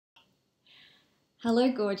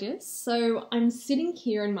Hello gorgeous. So I'm sitting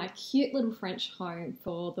here in my cute little French home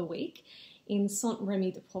for the week in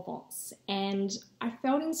Saint-Rémy-de-Provence, and I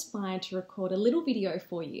felt inspired to record a little video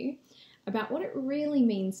for you about what it really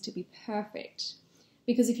means to be perfect.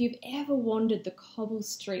 Because if you've ever wandered the cobble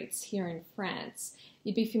streets here in France,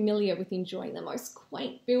 you'd be familiar with enjoying the most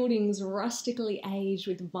quaint buildings, rustically aged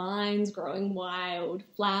with vines growing wild,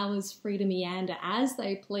 flowers free to meander as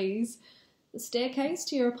they please. The staircase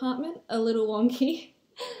to your apartment, a little wonky.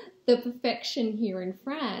 The perfection here in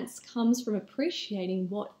France comes from appreciating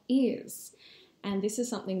what is, and this is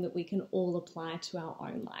something that we can all apply to our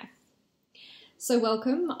own life. So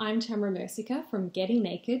welcome, I'm Tamra Mercieca from Getting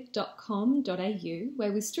Naked.com.au,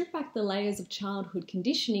 where we strip back the layers of childhood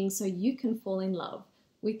conditioning so you can fall in love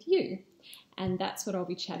with you. And that's what I'll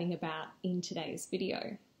be chatting about in today's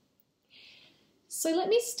video. So let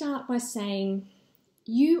me start by saying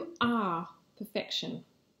you are perfection,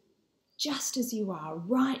 just as you are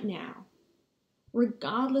right now.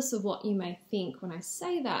 Regardless of what you may think when I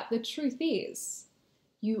say that, the truth is,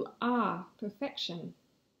 you are perfection.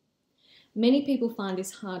 Many people find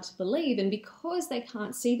this hard to believe, and because they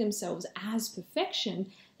can't see themselves as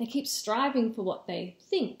perfection, they keep striving for what they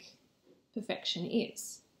think perfection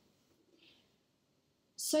is.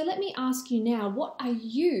 So let me ask you now, what are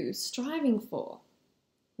you striving for?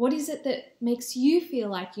 What is it that makes you feel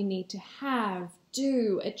like you need to have,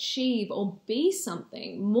 do, achieve, or be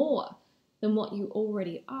something more than what you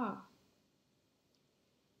already are?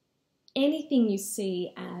 Anything you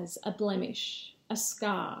see as a blemish, a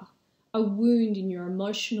scar, a wound in your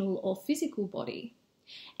emotional or physical body,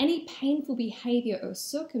 any painful behavior or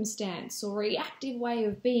circumstance or reactive way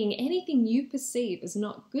of being, anything you perceive as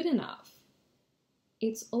not good enough,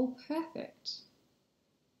 it's all perfect.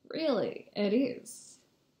 Really, it is.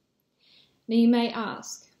 Now you may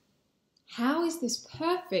ask, how is this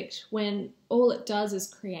perfect when all it does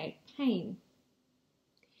is create pain?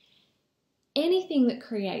 Anything that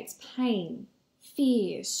creates pain,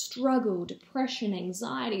 fear, struggle, depression,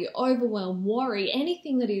 anxiety, overwhelm, worry,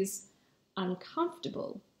 anything that is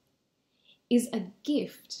uncomfortable is a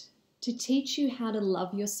gift to teach you how to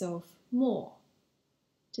love yourself more,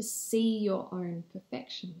 to see your own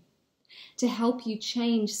perfection, to help you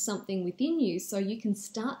change something within you so you can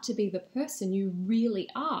start to be the person you really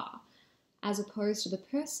are, as opposed to the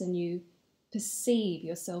person you perceive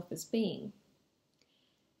yourself as being.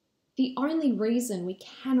 The only reason we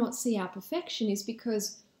cannot see our perfection is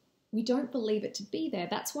because we don't believe it to be there.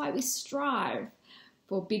 That's why we strive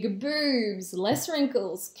for bigger boobs, less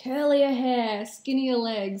wrinkles, curlier hair, skinnier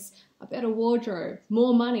legs, a better wardrobe,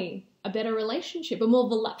 more money, a better relationship, a more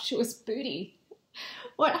voluptuous booty.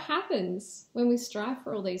 What happens when we strive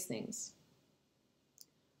for all these things?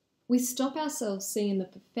 We stop ourselves seeing the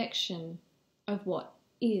perfection of what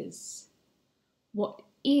is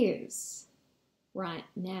right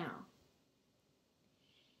now.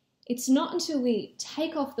 It's not until we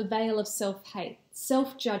take off the veil of self-hate,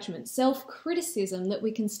 self-judgment, self-criticism that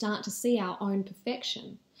we can start to see our own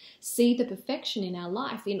perfection, see the perfection in our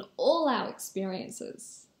life, in all our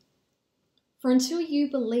experiences. For until you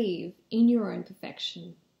believe in your own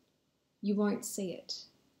perfection, you won't see it.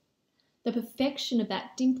 The perfection of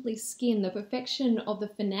that dimply skin, the perfection of the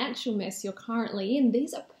financial mess you're currently in,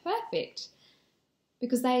 these are perfect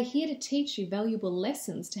because they are here to teach you valuable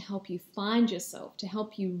lessons to help you find yourself, to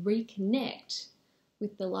help you reconnect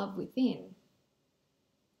with the love within.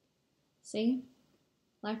 See,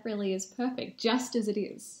 life really is perfect, just as it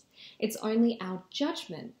is. It's only our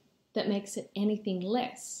judgment that makes it anything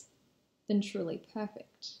less than truly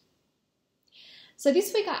perfect. So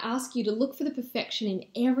this week I ask you to look for the perfection in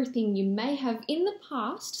everything you may have in the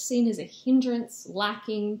past seen as a hindrance,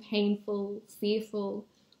 lacking, painful, fearful.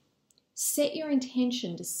 Set your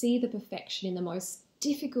intention to see the perfection in the most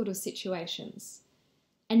difficult of situations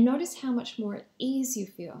and notice how much more at ease you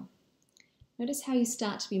feel. Notice how you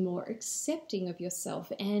start to be more accepting of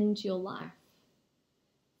yourself and your life.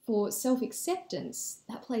 For self-acceptance,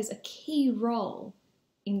 that plays a key role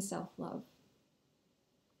in self-love.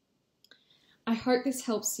 I hope this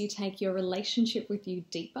helps you take your relationship with you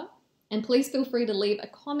deeper, and please feel free to leave a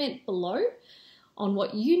comment below on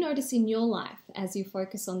what you notice in your life as you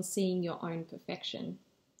focus on seeing your own perfection.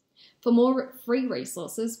 For more free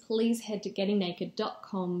resources, please head to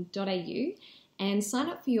gettingnaked.com.au and sign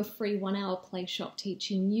up for your free 1-hour play shop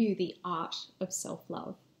teaching you the art of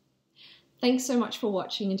self-love. Thanks so much for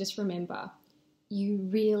watching, and just remember, you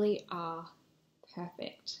really are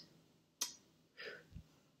perfect.